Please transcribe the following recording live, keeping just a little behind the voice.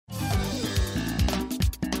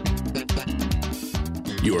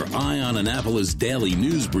Your Eye on Annapolis daily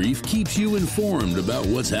news brief keeps you informed about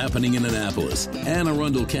what's happening in Annapolis, Anne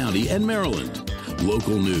Arundel County, and Maryland.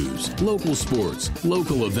 Local news, local sports,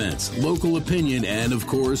 local events, local opinion, and, of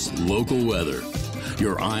course, local weather.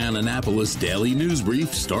 Your Eye on Annapolis daily news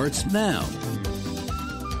brief starts now.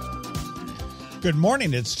 Good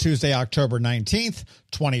morning. It's Tuesday, October 19th,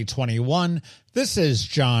 2021. This is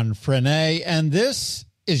John Frenaye, and this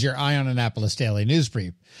is your Eye on Annapolis daily news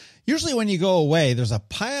brief. Usually when you go away, there's a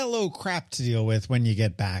pile of crap to deal with when you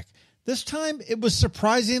get back. This time, it was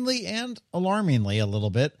surprisingly and alarmingly a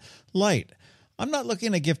little bit light. I'm not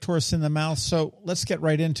looking a gift horse in the mouth, so let's get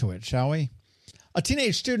right into it, shall we? A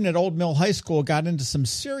teenage student at Old Mill High School got into some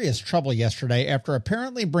serious trouble yesterday after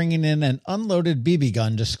apparently bringing in an unloaded BB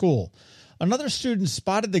gun to school. Another student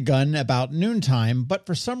spotted the gun about noontime, but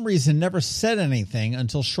for some reason never said anything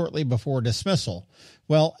until shortly before dismissal.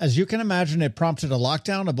 Well, as you can imagine, it prompted a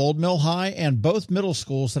lockdown of Old Mill High and both middle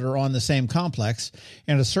schools that are on the same complex,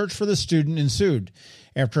 and a search for the student ensued.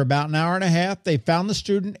 After about an hour and a half, they found the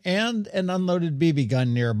student and an unloaded BB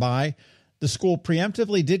gun nearby. The school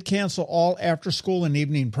preemptively did cancel all after-school and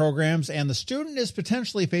evening programs, and the student is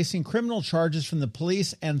potentially facing criminal charges from the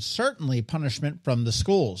police and certainly punishment from the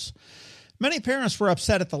schools. Many parents were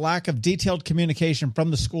upset at the lack of detailed communication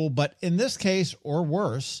from the school, but in this case, or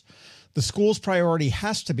worse, the school's priority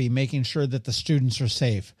has to be making sure that the students are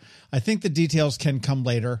safe. I think the details can come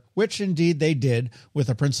later, which indeed they did, with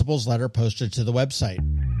a principal's letter posted to the website.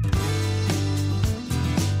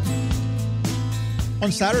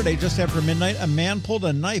 On Saturday, just after midnight, a man pulled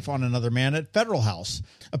a knife on another man at Federal House.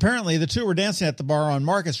 Apparently, the two were dancing at the bar on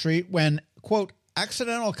Market Street when, quote,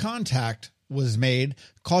 accidental contact was made,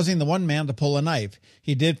 causing the one man to pull a knife.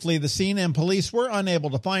 He did flee the scene and police were unable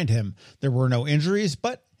to find him. There were no injuries,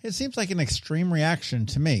 but it seems like an extreme reaction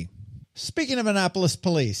to me. Speaking of Annapolis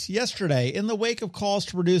Police, yesterday, in the wake of calls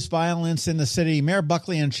to reduce violence in the city, Mayor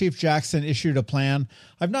Buckley and Chief Jackson issued a plan.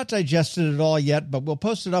 I've not digested it all yet, but we'll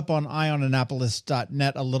post it up on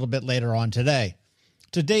eyeonannapolis.net a little bit later on today.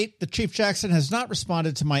 To date, the Chief Jackson has not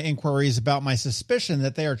responded to my inquiries about my suspicion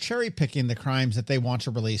that they are cherry-picking the crimes that they want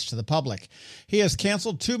to release to the public. He has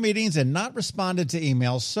canceled 2 meetings and not responded to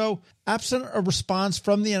emails, so absent a response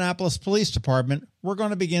from the Annapolis Police Department, we're going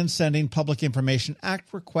to begin sending Public Information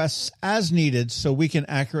Act requests as needed so we can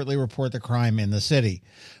accurately report the crime in the city.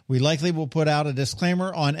 We likely will put out a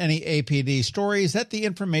disclaimer on any APD stories that the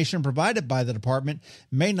information provided by the department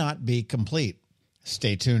may not be complete.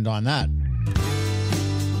 Stay tuned on that.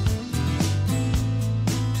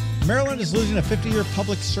 Maryland is losing a 50-year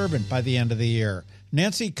public servant by the end of the year.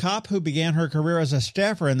 Nancy Kopp, who began her career as a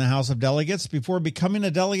staffer in the House of Delegates before becoming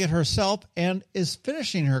a delegate herself, and is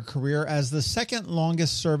finishing her career as the second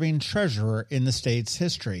longest-serving treasurer in the state's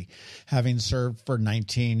history, having served for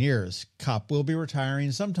 19 years. Kopp will be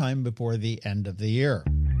retiring sometime before the end of the year.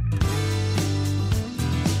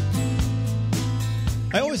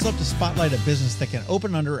 I always love to spotlight a business that can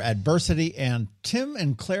open under adversity, and Tim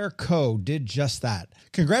and Clare Coe did just that.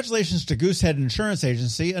 Congratulations to Goosehead Insurance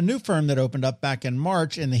Agency, a new firm that opened up back in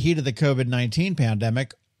March in the heat of the COVID-19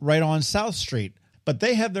 pandemic, right on South Street. But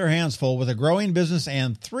they have their hands full with a growing business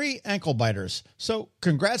and 3 ankle biters. So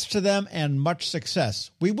congrats to them and much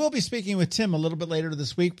success. We will be speaking with Tim a little bit later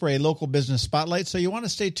this week for a local business spotlight, so you want to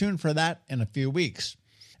stay tuned for that in a few weeks.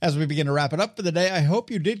 As we begin to wrap it up for the day, I hope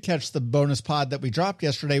you did catch the bonus pod that we dropped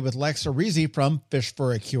yesterday with Lex Arizi from Fish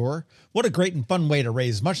for a Cure. What a great and fun way to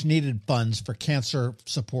raise much-needed funds for cancer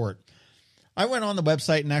support. I went on the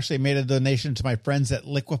website and actually made a donation to my friends at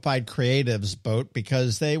Liquefied Creatives Boat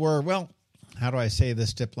because they were, well, how do I say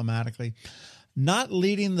this diplomatically? Not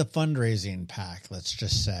leading the fundraising pack, let's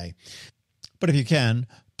just say. But if you can,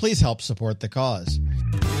 please help support the cause.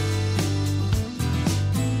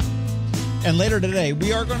 And later today,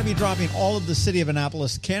 we are going to be dropping all of the City of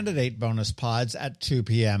Annapolis candidate bonus pods at 2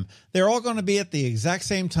 p.m. They're all going to be at the exact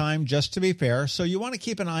same time, just to be fair, so you want to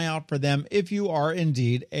keep an eye out for them if you are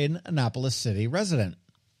indeed an Annapolis City resident.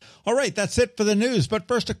 All right, that's it for the news. But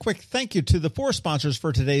first, a quick thank you to the 4 sponsors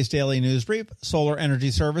for today's daily news brief: Solar Energy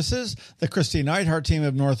Services, the Kristi Neidhardt Team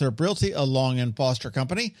of Northrop Realty, a Long and Foster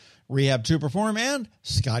company, Rehab to Perform, and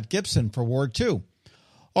Scott Gibson for Ward 2.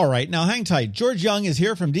 All right, now hang tight. George Young is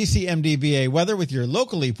here from DCMDVA Weather with your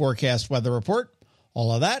locally forecast weather report.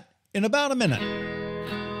 All of that in about a minute.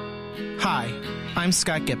 Hi, I'm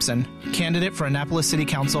Scott Gibson, candidate for Annapolis City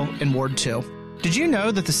Council in Ward 2. Did you know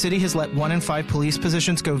that the city has let 1 in 5 police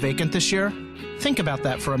positions go vacant this year? Think about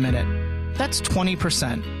that for a minute. That's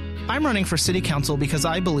 20%. I'm running for City Council because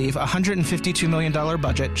I believe a $152 million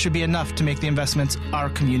budget should be enough to make the investments our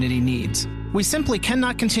community needs. We simply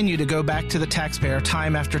cannot continue to go back to the taxpayer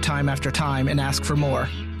time after time after time and ask for more,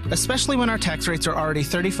 especially when our tax rates are already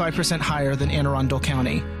 35% higher than Anne Arundel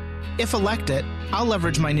County. If elected, I'll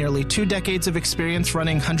leverage my nearly 2 decades of experience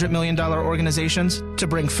running $100 million organizations to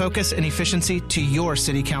bring focus and efficiency to your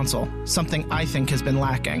city council, something I think has been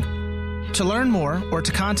lacking. To learn more or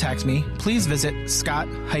to contact me, please visit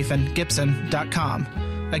scott-gibson.com.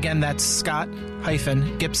 Again, that's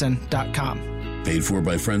scott-gibson.com. Paid for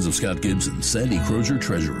by Friends of Scott Gibson, Sandy Crozier,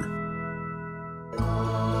 Treasurer.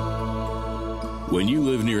 When you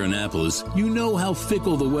live near Annapolis, you know how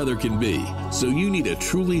fickle the weather can be. So you need a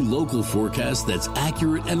truly local forecast that's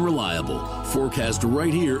accurate and reliable. Forecast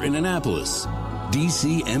right here in Annapolis.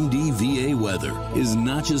 DCMDVA weather is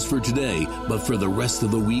not just for today, but for the rest of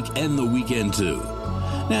the week and the weekend too.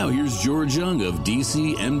 Now here's George Young of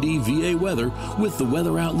DCMDVA weather with the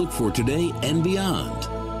weather outlook for today and beyond.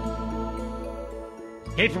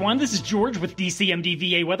 Hey everyone, this is George with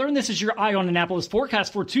DCMDVA Weather, and this is your Eye on Annapolis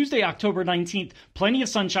forecast for Tuesday, October 19th. Plenty of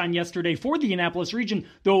sunshine yesterday for the Annapolis region,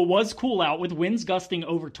 though it was cool out with winds gusting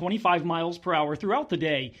over 25 miles per hour throughout the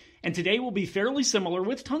day. And today will be fairly similar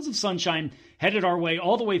with tons of sunshine headed our way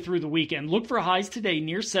all the way through the weekend. Look for highs today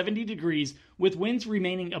near 70 degrees with winds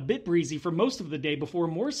remaining a bit breezy for most of the day before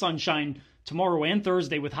more sunshine tomorrow and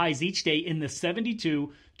Thursday with highs each day in the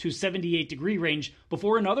 72 to 78 degree range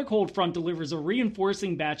before another cold front delivers a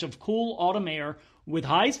reinforcing batch of cool autumn air with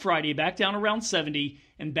highs Friday back down around 70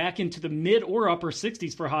 and back into the mid or upper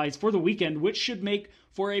 60s for highs for the weekend, which should make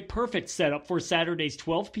for a perfect setup for Saturday's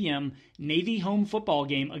 12 p.m. Navy home football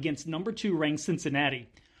game against number 2 ranked Cincinnati.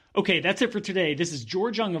 Okay, that's it for today. This is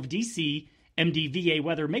George Young of DC MDVA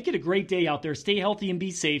Weather. Make it a great day out there. Stay healthy and be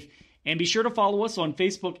safe. And be sure to follow us on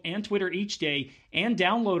Facebook and Twitter each day and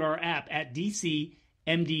download our app at DC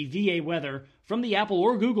MDVA Weather from the Apple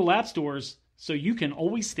or Google app stores so you can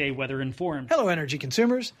always stay weather informed. Hello, energy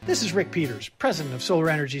consumers. This is Rick Peters, president of Solar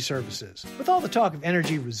Energy Services. With all the talk of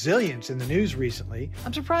energy resilience in the news recently,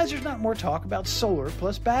 I'm surprised there's not more talk about solar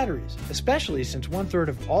plus batteries, especially since 1/3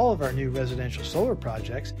 of all of our new residential solar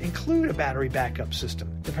projects include a battery backup system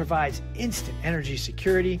that provides instant energy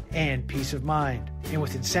security and peace of mind. And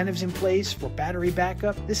with incentives in place for battery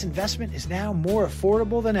backup, this investment is now more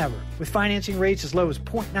affordable than ever. With financing rates as low as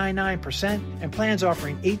 0.99% and plans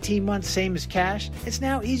offering 18 months same as cash, it's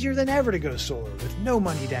now easier than ever to go solar with no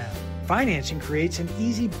money down. Financing creates an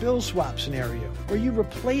easy bill swap scenario where you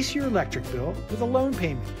replace your electric bill with a loan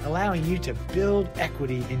payment, allowing you to build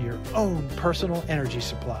equity in your own personal energy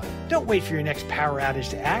supply. Don't wait for your next power outage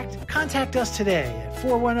to act. Contact us today at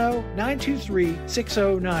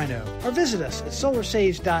 410-923-6090 or visit us at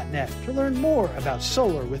solarsaves.net to learn more about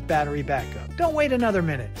solar with battery backup. Don't wait another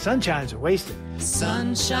minute. Sunshine's are wasted.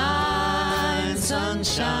 Sunshine,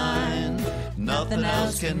 sunshine, nothing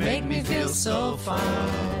else can make me feel so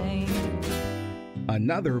fine.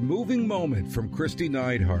 Another moving moment from Kristi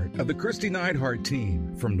Neidhardt of the Kristi Neidhardt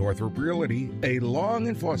Team from Northrop Realty, a Long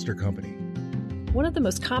and Foster company. One of the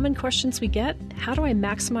most common questions we get, how do I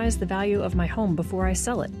maximize the value of my home before I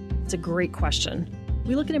sell it? It's a great question.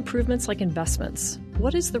 We look at improvements like investments.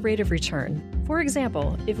 What is the rate of return? For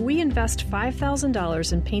example, if we invest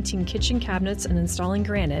 $5,000 in painting kitchen cabinets and installing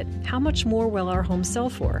granite, how much more will our home sell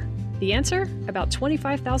for? The answer? About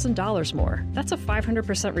 $25,000 more. That's a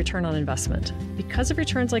 500% return on investment. Because of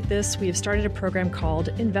returns like this, we have started a program called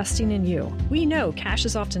Investing in You. We know cash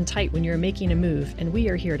is often tight when you're making a move, and we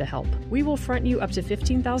are here to help. We will front you up to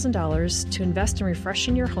 $15,000 to invest in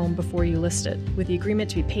refreshing your home before you list it, with the agreement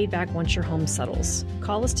to be paid back once your home settles.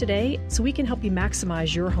 Call us today so we can help you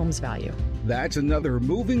maximize your home's value. That's another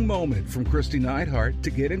moving moment from Kristi Neidhardt. To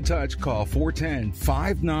get in touch, call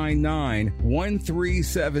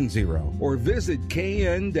 410-599-1370 or visit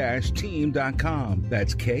kn-team.com.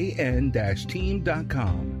 That's kn-team.com.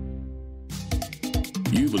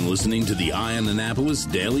 You've been listening to the Eye on Annapolis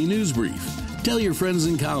Daily News Brief. Tell your friends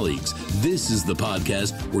and colleagues, this is the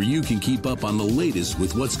podcast where you can keep up on the latest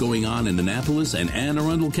with what's going on in Annapolis and Anne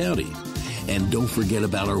Arundel County. And don't forget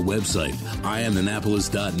about our website,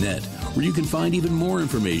 eyeonannapolis.net, where you can find even more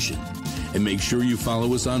information. And make sure you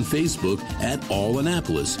follow us on Facebook at All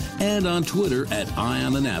Annapolis and on Twitter at Eye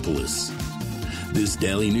on Annapolis. This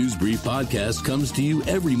Daily News Brief podcast comes to you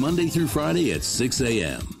every Monday through Friday at 6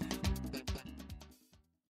 a.m.